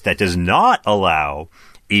property rights that does not allow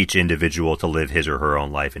each individual to live his or her own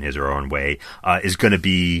life in his or her own way is going to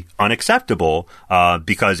be unacceptable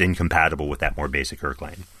because incompatible with that more basic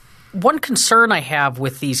claim. One concern I have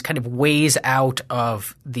with these kind of ways out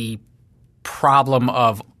of the problem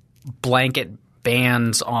of blanket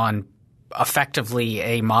bans on effectively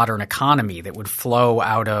a modern economy that would flow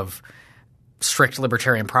out of strict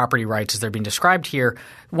libertarian property rights as they're being described here.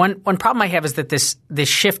 One problem I have is that this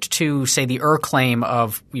shift to, say, the claim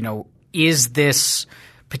of, is this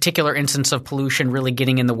particular instance of pollution really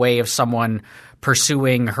getting in the way of someone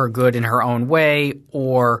pursuing her good in her own way,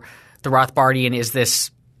 or the Rothbardian, is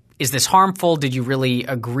this harmful? Did you really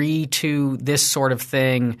agree to this sort of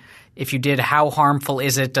thing? If you did, how harmful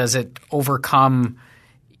is it? Does it overcome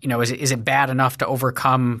is it bad enough to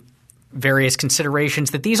overcome various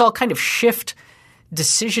considerations? That these all kind of shift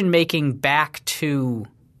decision making back to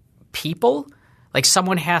people. Like,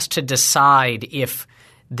 someone has to decide if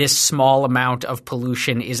this small amount of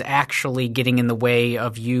pollution is actually getting in the way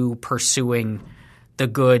of you pursuing the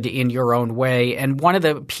good in your own way. And one of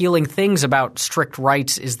the appealing things about strict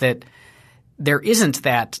rights is that there isn't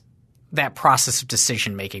that process of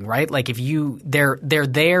decision making, right? Like, if they're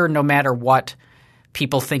there no matter what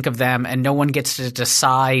people think of them, and no one gets to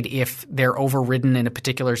decide if they're overridden in a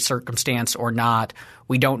particular circumstance or not.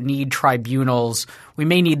 We don't need tribunals. We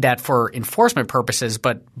may need that for enforcement purposes,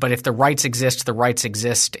 but if the rights exist,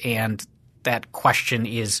 and that question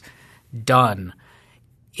is done.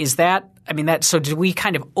 Is that – so do we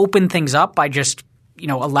kind of open things up by just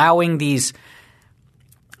allowing these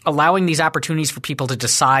allowing these opportunities for people to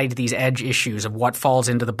decide these edge issues of what falls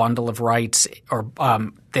into the bundle of rights or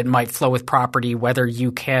that might flow with property, whether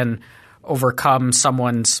you can overcome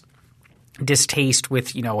someone's distaste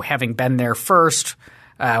with, having been there first,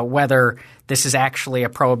 whether this is actually a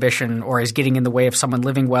prohibition or is getting in the way of someone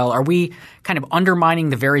living well. Are we kind of undermining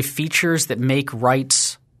the very features that make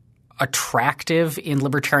rights attractive in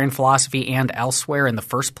libertarian philosophy and elsewhere in the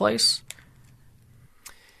first place?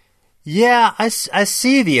 Yeah, I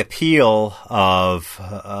see the appeal of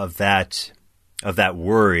that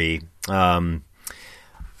worry.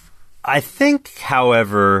 I think,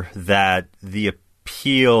 however, that the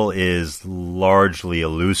appeal is largely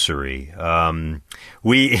illusory.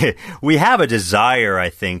 We have a desire, I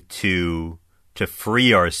think, to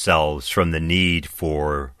free ourselves from the need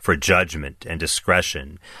for judgment and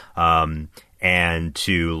discretion, and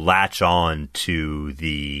to latch on to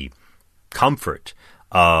the comfort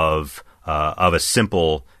of a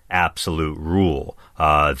simple absolute rule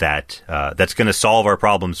that's going to solve our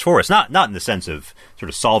problems for us. Not in the sense of sort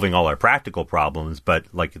of solving all our practical problems, but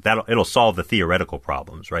like it'll solve the theoretical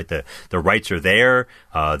problems, right? The rights are there.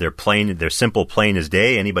 They're simple, plain as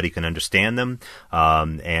day. Anybody can understand them,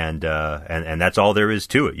 and that's all there is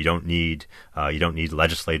to it. You don't need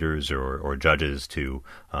legislators or judges to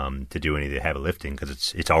do any of the heavy lifting,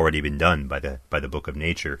 because it's already been done by the book of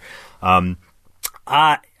nature.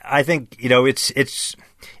 I think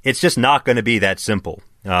it's just not going to be that simple.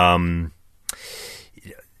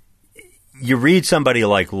 You read somebody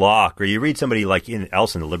like Locke, or you read somebody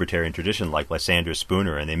else in the libertarian tradition like Lysander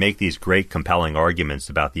Spooner, and they make these great, compelling arguments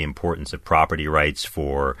about the importance of property rights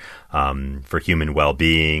for human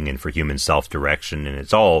well-being and for human self-direction, and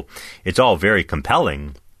it's all very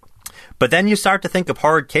compelling. But then you start to think of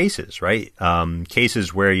hard cases, right?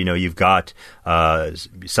 Cases where, you've got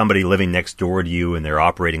somebody living next door to you and they're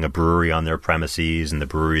operating a brewery on their premises, and the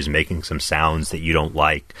brewery is making some sounds that you don't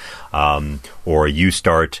like. Or you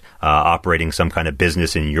start operating some kind of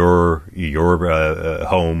business in your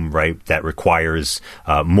home, right, that requires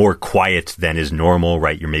more quiet than is normal,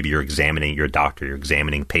 right? You're examining your doctor, you're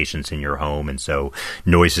examining patients in your home, and so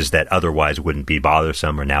noises that otherwise wouldn't be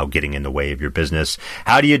bothersome are now getting in the way of your business.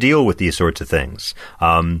 How do you deal with these sorts of things?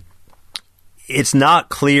 It's not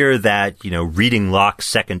clear that, reading Locke's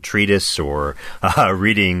second treatise or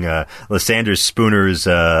reading Lysander Spooner's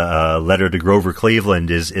letter to Grover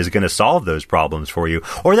Cleveland is going to solve those problems for you,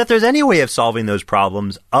 or that there's any way of solving those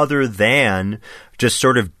problems other than just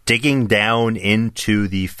sort of digging down into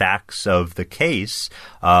the facts of the case,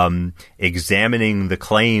 examining the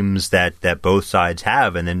claims that both sides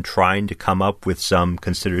have, and then trying to come up with some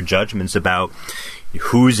considered judgments about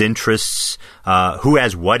whose interests, who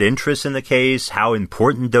has what interests in the case, how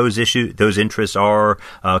important those interests are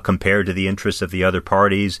compared to the interests of the other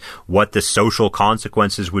parties, what the social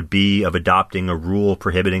consequences would be of adopting a rule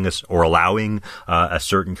prohibiting us or allowing a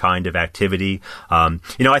certain kind of activity.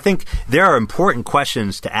 I think there are important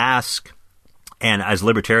questions to ask. And as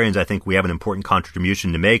libertarians, I think we have an important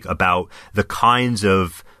contribution to make about the kinds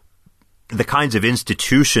of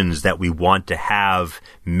institutions that we want to have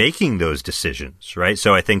making those decisions, right?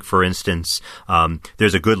 So I think, for instance,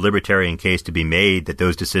 there's a good libertarian case to be made that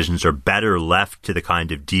those decisions are better left to the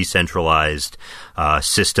kind of decentralized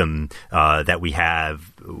system that we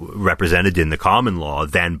have represented in the common law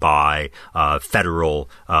than by federal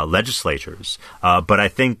legislatures. But I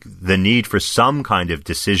think the need for some kind of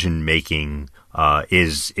decision making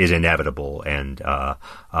is inevitable, and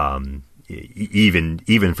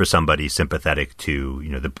even for somebody sympathetic to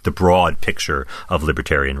the broad picture of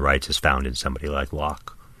libertarian rights is found in somebody like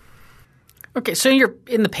Locke. Okay, so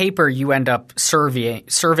in the paper you end up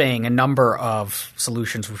surveying a number of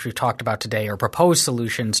solutions which we've talked about today, or proposed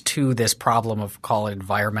solutions to this problem of, call it,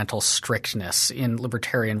 environmental strictness in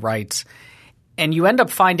libertarian rights, and you end up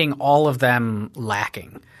finding all of them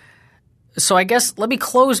lacking. So I guess let me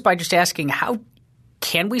close by just asking, how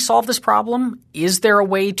can we solve this problem? Is there a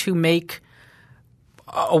way to make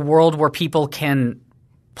a world where people can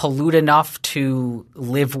pollute enough to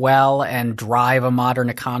live well and drive a modern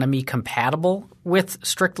economy compatible with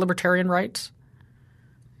strict libertarian rights?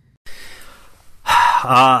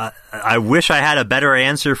 I wish I had a better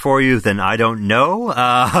answer for you than I don't know,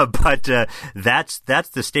 but that's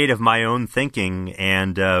the state of my own thinking,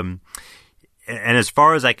 and as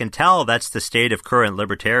far as I can tell, that's the state of current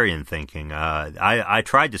libertarian thinking. I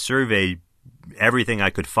tried to survey everything I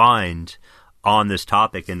could find on this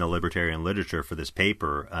topic in the libertarian literature for this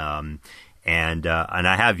paper, and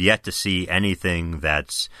I have yet to see anything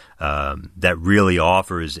that's that really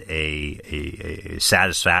offers a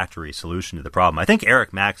satisfactory solution to the problem. I think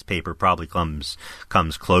Eric Mack's paper probably comes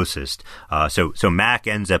closest. So Mack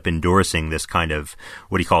ends up endorsing this kind of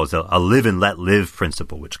what he calls a live and let live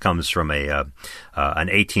principle, which comes from an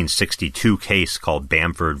 1862 case called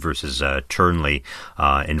Bamford versus Turnley,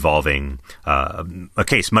 involving a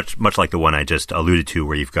case much like the one I just alluded to,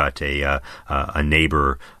 where you've got a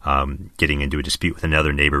neighbor getting into a dispute with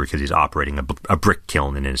another neighbor because he's operating a brick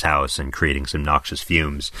kiln in his house and creating some noxious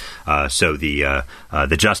fumes. So the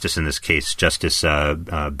justice in this case, Justice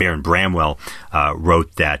Baron Bramwell,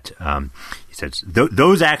 wrote that he says,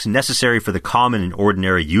 those acts necessary for the common and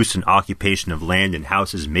ordinary use and occupation of land and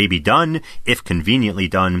houses may be done, if conveniently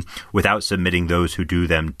done, without submitting those who do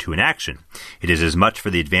them to an action. It is as much for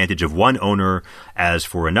the advantage of one owner as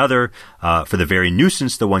for another. For the very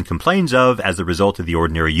nuisance the one complains of as the result of the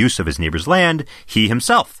ordinary use of his neighbor's land, he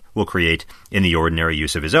himself will create in the ordinary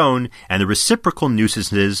use of his own, and the reciprocal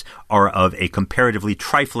nuisances are of a comparatively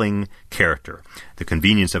trifling character. The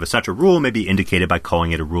convenience of such a rule may be indicated by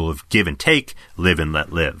calling it a rule of give and take, live and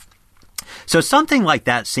let live. So something like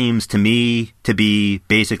that seems to me to be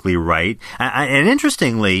basically right. And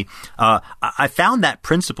interestingly, I found that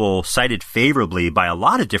principle cited favorably by a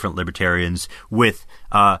lot of different libertarians with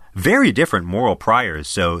very different moral priors.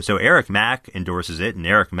 So Eric Mack endorses it, and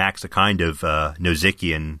Eric Mack's a kind of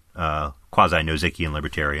Nozickian, quasi-Nozickian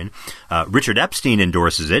libertarian. Richard Epstein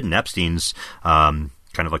endorses it, and Epstein's kind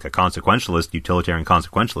of like a consequentialist, utilitarian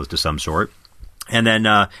consequentialist of some sort. And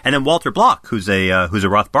then Walter Block, who's a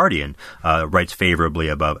Rothbardian, writes favorably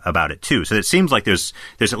about it too. So it seems like there's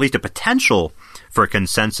at least a potential for a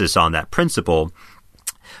consensus on that principle,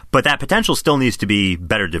 but that potential still needs to be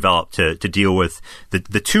better developed to deal with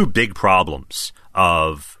the two big problems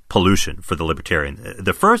of pollution for the libertarian.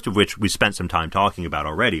 The first of which we spent some time talking about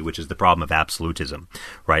already, which is the problem of absolutism,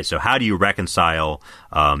 right? So how do you reconcile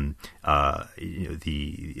an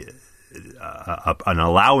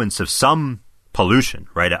allowance of some pollution,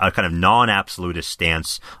 right? A kind of non-absolutist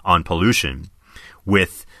stance on pollution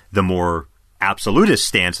with the more absolutist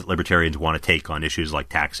stance that libertarians want to take on issues like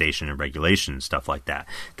taxation and regulation and stuff like that.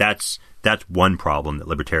 That's one problem that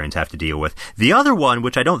libertarians have to deal with. The other one,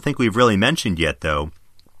 which I don't think we've really mentioned yet, though,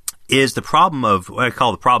 is the problem of what I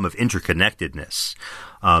call the problem of interconnectedness,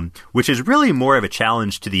 which is really more of a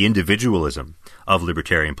challenge to the individualism of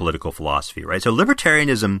libertarian political philosophy, right? So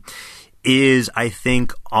libertarianism is, I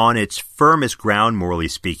think, on its firmest ground, morally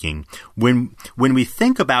speaking, when we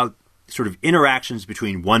think about sort of interactions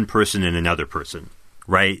between one person and another person,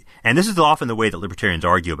 right? And this is often the way that libertarians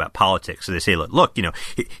argue about politics. So they say, look,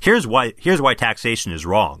 here's why taxation is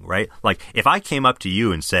wrong, right? Like, if I came up to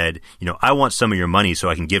you and said, I want some of your money so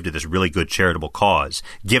I can give to this really good charitable cause,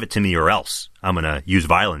 give it to me or else I'm going to use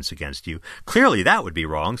violence against you. Clearly that would be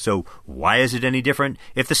wrong. So why is it any different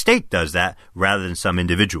if the state does that rather than some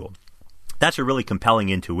individual? That's a really compelling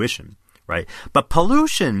intuition, right? But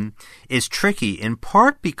pollution is tricky in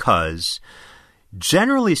part because,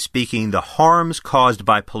 generally speaking, the harms caused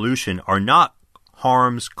by pollution are not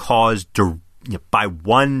harms caused by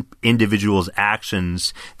one individual's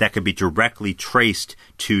actions that could be directly traced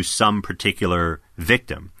to some particular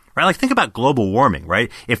victim. Right? Like, think about global warming, right?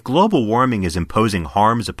 If global warming is imposing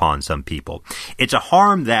harms upon some people, it's a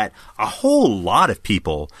harm that a whole lot of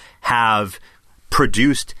people have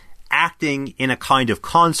produced acting in a kind of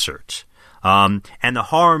concert. And the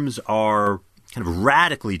harms are kind of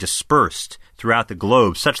radically dispersed throughout the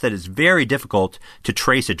globe such that it's very difficult to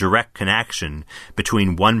trace a direct connection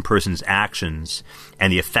between one person's actions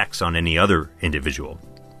and the effects on any other individual.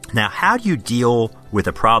 Now, how do you deal with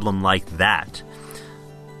a problem like that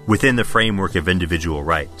within the framework of individual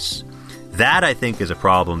rights? That, I think, is a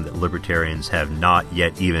problem that libertarians have not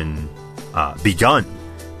yet even begun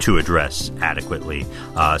to address adequately.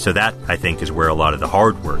 So that, I think, is where a lot of the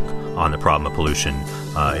hard work on the problem of pollution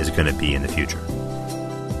is going to be in the future.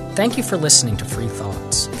 Thank you for listening to Free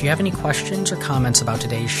Thoughts. If you have any questions or comments about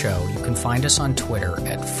today's show, you can find us on Twitter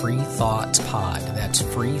at FreeThoughtsPod. That's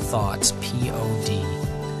Free Thoughts, P-O-D.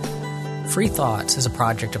 Free Thoughts is a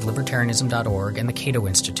project of Libertarianism.org and the Cato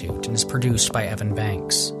Institute and is produced by Evan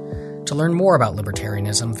Banks. To learn more about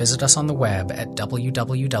libertarianism, visit us on the web at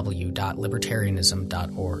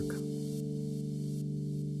www.libertarianism.org.